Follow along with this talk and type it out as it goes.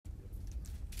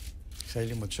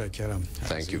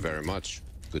Thank you very much.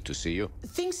 Good to see you.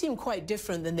 Things seem quite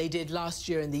different than they did last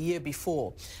year and the year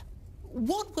before.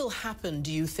 What will happen,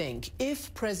 do you think,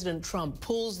 if President Trump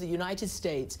pulls the United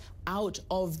States out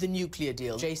of the nuclear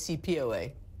deal,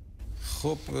 JCPOA?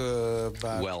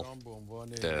 Well,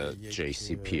 the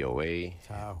JCPOA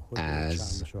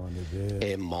as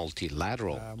a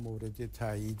multilateral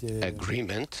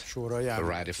agreement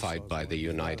ratified by the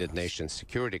United Nations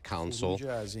Security Council,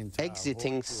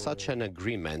 exiting such an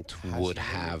agreement would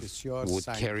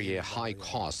carry a high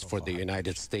cost for the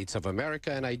United States of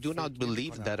America, and I do not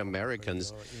believe that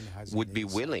Americans would be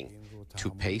willing to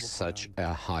pay such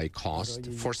a high cost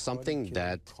for something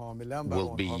that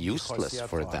will be useless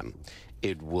for them.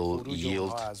 It will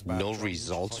yield no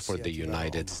results for the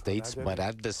United States, but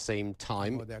at the same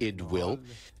time, it will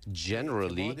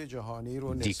generally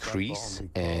decrease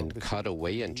and cut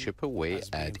away and chip away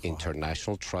at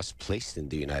international trust placed in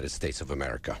the United States of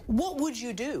America. What would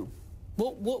you do?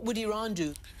 What would Iran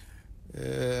do? We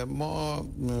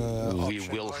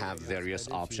will have various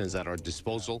options at our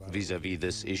disposal vis-à-vis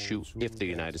this issue if the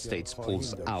United States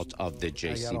pulls out of the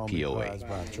JCPOA.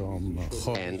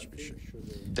 And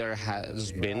there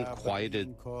has been quite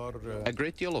a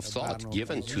great deal of thought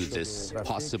given to this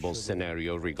possible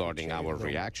scenario regarding our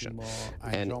reaction.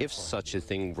 And if such a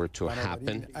thing were to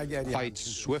happen, quite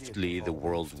swiftly the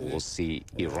world will see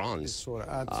Iran's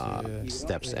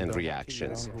steps and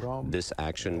reactions. This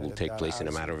action will take place in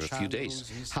a matter of a few days.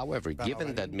 However,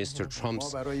 given that Mr.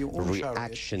 Trump's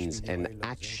reactions and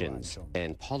actions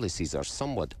and policies are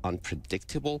somewhat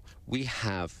unpredictable, we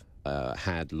have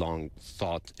had long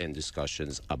thought and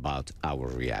discussions about our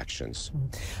reactions.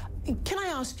 Can I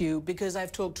ask you, because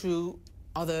I've talked to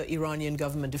other Iranian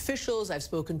government officials, I've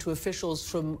spoken to officials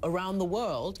from around the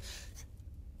world,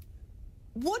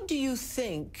 what do you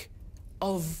think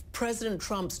of President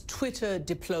Trump's Twitter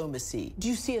diplomacy? Do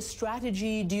you see a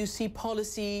strategy? Do you see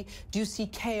policy? Do you see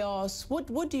chaos?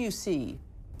 What do you see?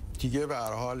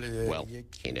 Well,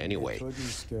 in any way,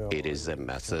 it is a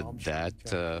method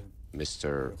that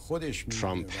Mr.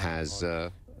 Trump has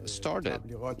started.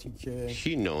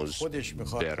 He knows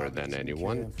better than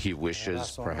anyone. He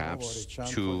wishes perhaps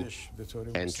to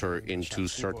enter into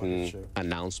certain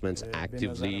announcements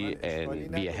actively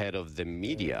and be ahead of the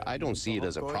media. I don't see it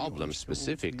as a problem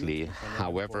specifically.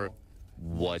 However,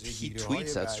 what he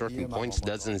tweets at certain points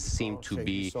doesn't seem to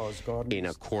be in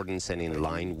accordance and in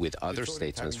line with other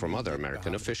statements from other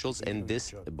American officials, and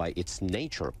this, by its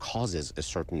nature, causes a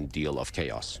certain deal of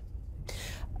chaos.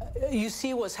 You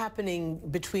see what's happening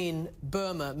between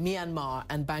Burma, Myanmar,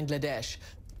 and Bangladesh.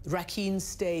 Rakhine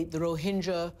State, the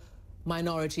Rohingya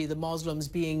minority, the Muslims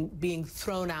being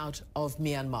thrown out of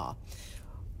Myanmar.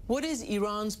 What is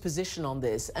Iran's position on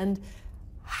this, and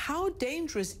how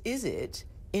dangerous is it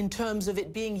in terms of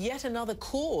it being yet another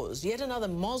cause, yet another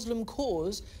Muslim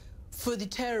cause for the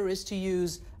terrorists to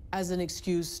use as an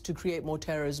excuse to create more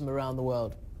terrorism around the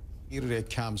world?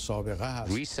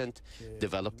 Recent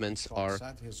developments are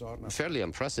fairly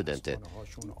unprecedented,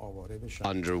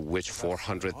 under which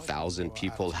 400,000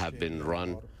 people have been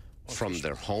run from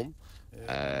their home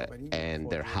and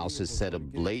their houses set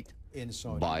ablaze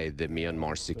by the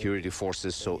Myanmar security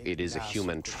forces. So it is a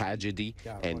human tragedy,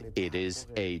 and it is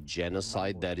a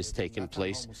genocide that is taking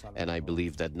place. And I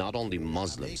believe that not only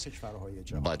Muslims,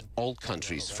 but all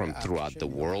countries from throughout the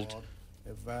world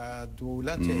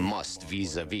must,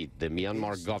 vis-à-vis the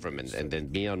Myanmar government and the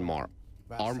Myanmar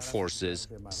armed forces,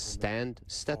 stand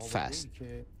steadfast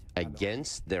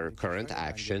against their current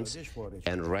actions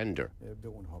and render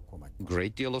a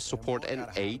great deal of support and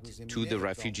aid to the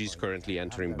refugees currently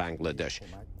entering Bangladesh.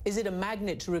 Is it a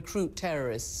magnet to recruit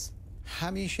terrorists?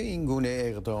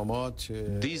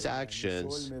 These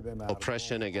actions,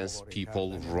 oppression against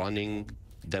people, running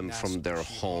them from their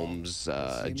homes,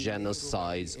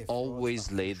 genocides,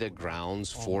 always lay the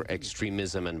grounds for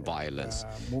extremism and violence.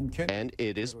 And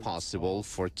it is possible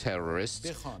for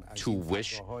terrorists to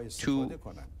wish to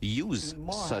use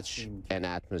such an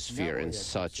atmosphere and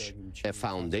such a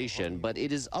foundation, but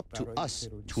it is up to us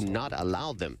to not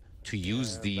allow them to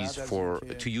use these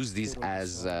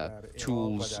as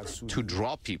tools to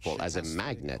draw people as a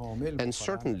magnet. And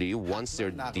certainly once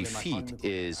their defeat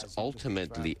is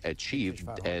ultimately achieved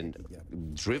and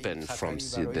driven from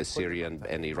the Syrian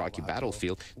and Iraqi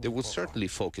battlefield, they will certainly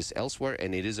focus elsewhere,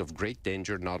 and it is of great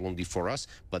danger not only for us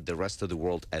but the rest of the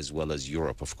world as well as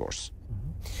Europe, of course.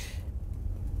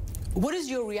 What is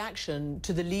your reaction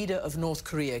to the leader of North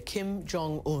Korea, Kim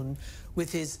Jong-un,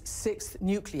 with his 6th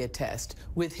nuclear test,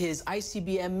 with his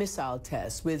ICBM missile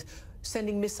test, with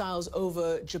sending missiles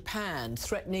over Japan,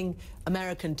 threatening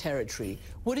American territory.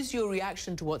 What is your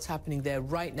reaction to what's happening there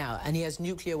right now? And he has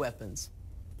nuclear weapons.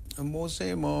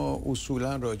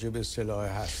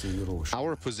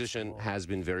 Our position has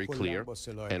been very clear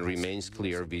and remains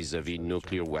clear vis-à-vis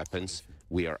nuclear weapons.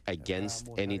 We are against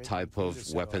any type of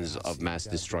weapons of mass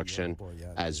destruction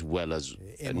as well as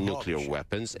nuclear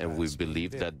weapons, and we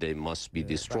believe that they must be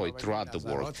destroyed throughout the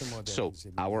world. So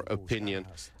our opinion,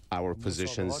 our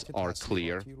positions are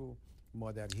clear.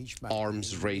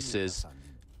 Arms races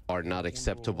are not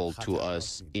acceptable to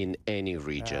us in any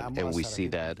region, and we see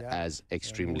that as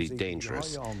extremely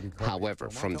dangerous. However,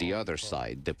 from the other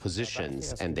side, the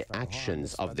positions and the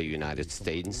actions of the United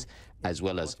States as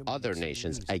well as other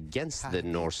nations against the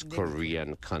North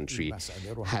Korean country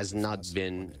has not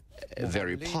been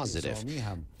very positive.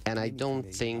 And I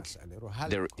don't think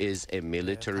there is a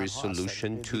military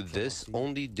solution to this.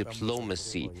 Only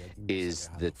diplomacy is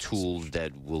the tool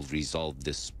that will resolve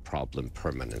this problem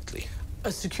permanently.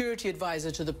 A security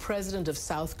advisor to the president of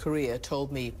South Korea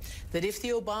told me that if the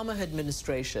Obama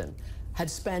administration had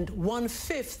spent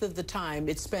 1/5 of the time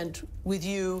it spent with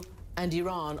you and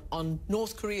Iran on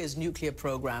North Korea's nuclear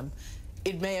program,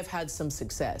 it may have had some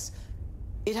success.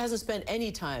 It hasn't spent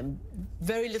any time.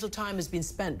 Very little time has been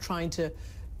spent trying to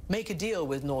make a deal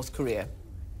with North Korea.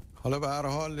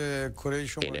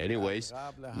 In any ways,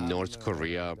 North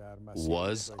Korea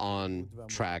was on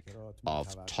track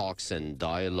of talks and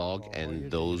dialogue, and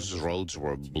those roads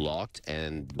were blocked,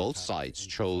 and both sides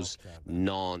chose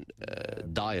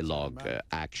non-dialogue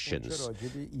actions.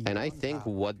 And I think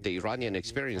what the Iranian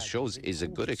experience shows is a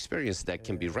good experience that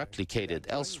can be replicated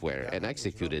elsewhere and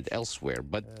executed elsewhere.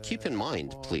 But keep in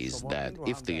mind, please, that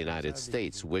if the United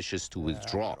States wishes to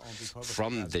withdraw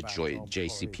from the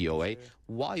JCPOA,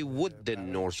 why would the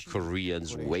North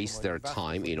Koreans waste their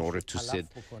time in order to sit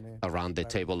around the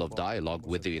table of dialogue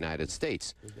with the United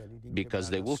States? Because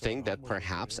they will think that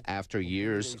perhaps after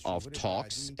years of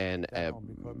talks and a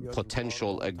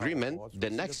potential agreement, the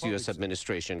next U.S.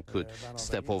 administration could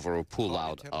step over or pull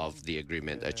out of the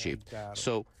agreement achieved.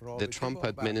 So the Trump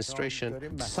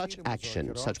administration, such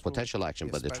potential action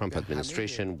by the Trump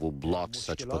administration will block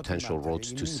such potential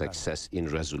roads to success in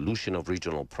resolution of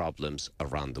regional problems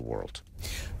around the world.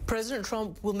 President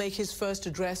Trump will make his first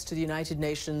address to the United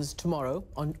Nations tomorrow,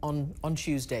 on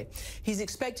Tuesday. He's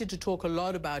expected to talk a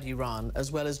lot about Iran,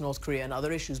 as well as North Korea and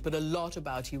other issues, but a lot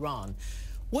about Iran.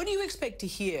 What do you expect to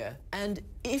hear? And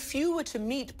if you were to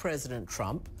meet President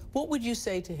Trump, what would you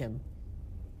say to him?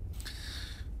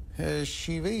 The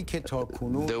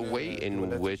way in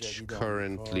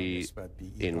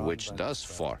which thus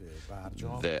far,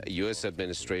 the U.S.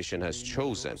 administration has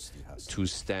chosen to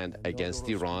stand against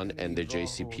Iran and the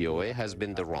JCPOA has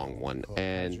been the wrong one.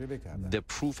 And the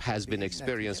proof has been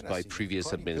experienced by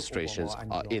previous administrations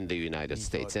in the United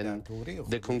States. And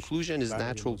the conclusion is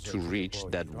natural to reach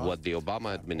that what the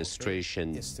Obama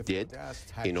administration did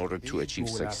in order to achieve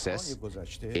success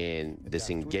in this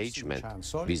engagement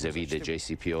vis-à-vis the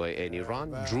JCPOA and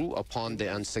Iran drew upon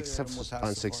the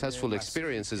unsuccessful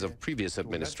experiences of previous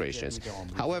administrations.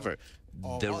 However,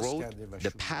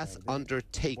 the path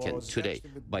undertaken today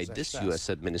by this U.S.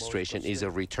 administration is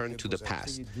a return to the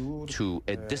past, to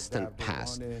a distant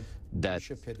past that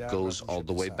goes all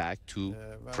the way back to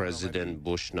President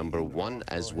Bush #1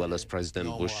 as well as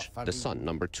President Bush the son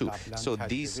 #2. So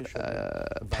these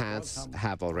paths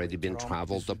have already been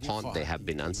traveled upon. They have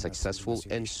been unsuccessful,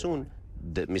 and soon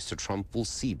that Mr. Trump will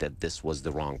see that this was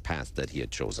the wrong path that he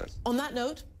had chosen. On that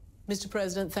note, Mr.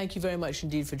 President, thank you very much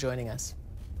indeed for joining us.